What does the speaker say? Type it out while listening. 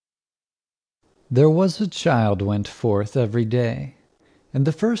There was a child went forth every day, and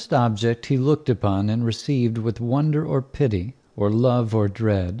the first object he looked upon and received with wonder or pity, or love or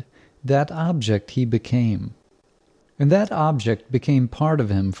dread, that object he became. And that object became part of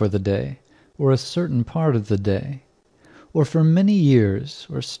him for the day, or a certain part of the day, or for many years,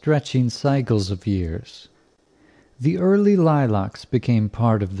 or stretching cycles of years. The early lilacs became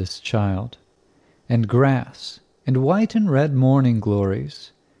part of this child, and grass, and white and red morning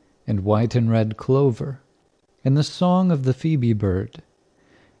glories, and white and red clover, and the song of the phoebe bird,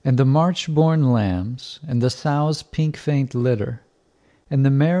 and the March-born lambs, and the sow's pink faint litter, and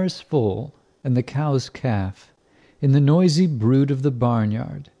the mare's foal, and the cow's calf, in the noisy brood of the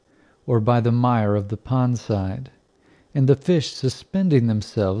barnyard, or by the mire of the pond-side, and the fish suspending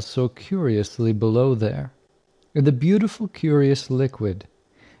themselves so curiously below there, and the beautiful curious liquid,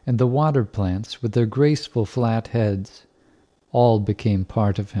 and the water plants with their graceful flat heads, all became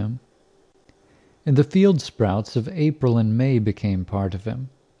part of him. And the field sprouts of April and May became part of him,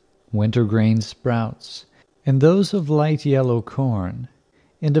 winter-grain sprouts, and those of light yellow corn,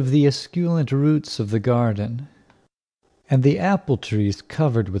 and of the esculent roots of the garden, and the apple trees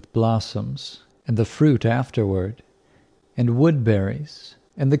covered with blossoms, and the fruit afterward, and woodberries,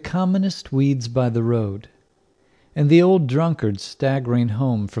 and the commonest weeds by the road, and the old drunkard staggering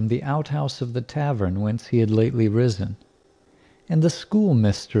home from the outhouse of the tavern whence he had lately risen, and the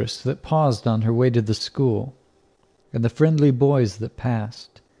schoolmistress that paused on her way to the school, and the friendly boys that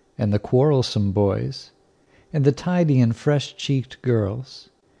passed, and the quarrelsome boys, and the tidy and fresh-cheeked girls,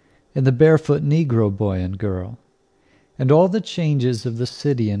 and the barefoot Negro boy and girl, and all the changes of the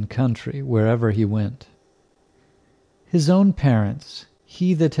city and country wherever he went. His own parents,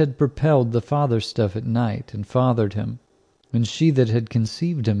 he that had propelled the father-stuff at night and fathered him, and she that had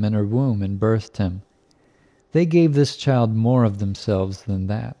conceived him in her womb and birthed him, they gave this child more of themselves than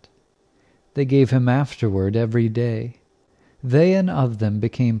that. They gave him afterward every day. They and of them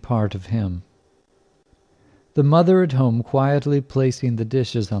became part of him. The mother at home quietly placing the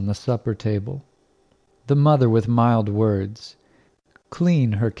dishes on the supper table, the mother with mild words,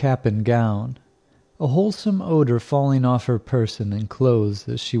 clean her cap and gown, a wholesome odor falling off her person and clothes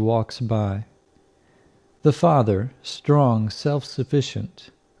as she walks by. The father, strong, self-sufficient,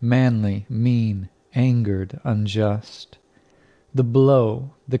 manly, mean, angered, unjust. The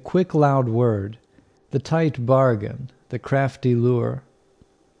blow, the quick loud word, the tight bargain, the crafty lure.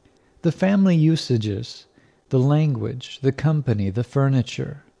 The family usages, the language, the company, the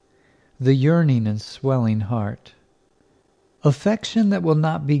furniture, the yearning and swelling heart. Affection that will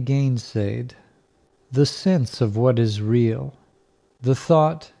not be gainsayed, the sense of what is real, the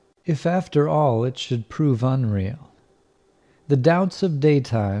thought, if after all it should prove unreal, the doubts of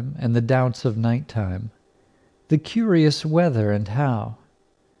daytime and the doubts of nighttime, the curious whether and how,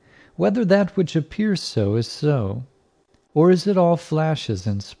 whether that which appears so is so, or is it all flashes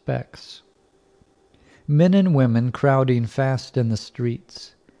and specks. Men and women crowding fast in the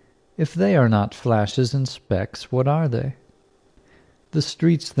streets, if they are not flashes and specks, what are they? The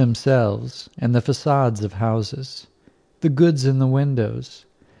streets themselves, and the facades of houses, the goods in the windows,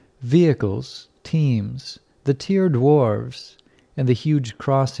 vehicles, teams, the tiered wharves, and the huge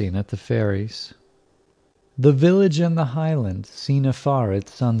crossing at the ferries. The village and the highland seen afar at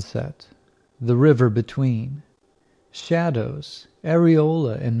sunset, the river between, shadows,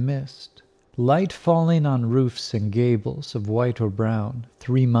 areola and mist, light falling on roofs and gables of white or brown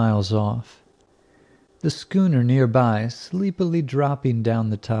 3 miles off, the schooner nearby sleepily dropping down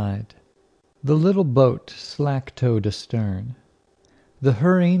the tide, the little boat slack-towed astern, the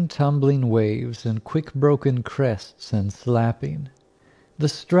hurrying tumbling waves and quick broken crests and slapping, the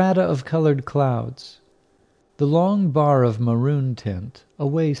strata of colored clouds, the long bar of maroon tint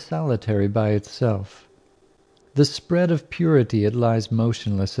away solitary by itself, the spread of purity it lies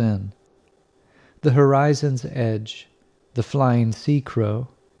motionless in, the horizon's edge, the flying sea-crow,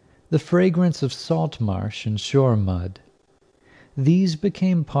 the fragrance of salt marsh and shore mud. These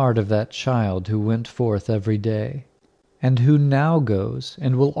became part of that child who went forth every day, and who now goes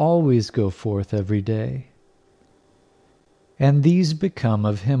and will always go forth every day. And these become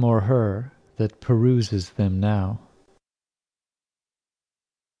of him or her that peruses them now.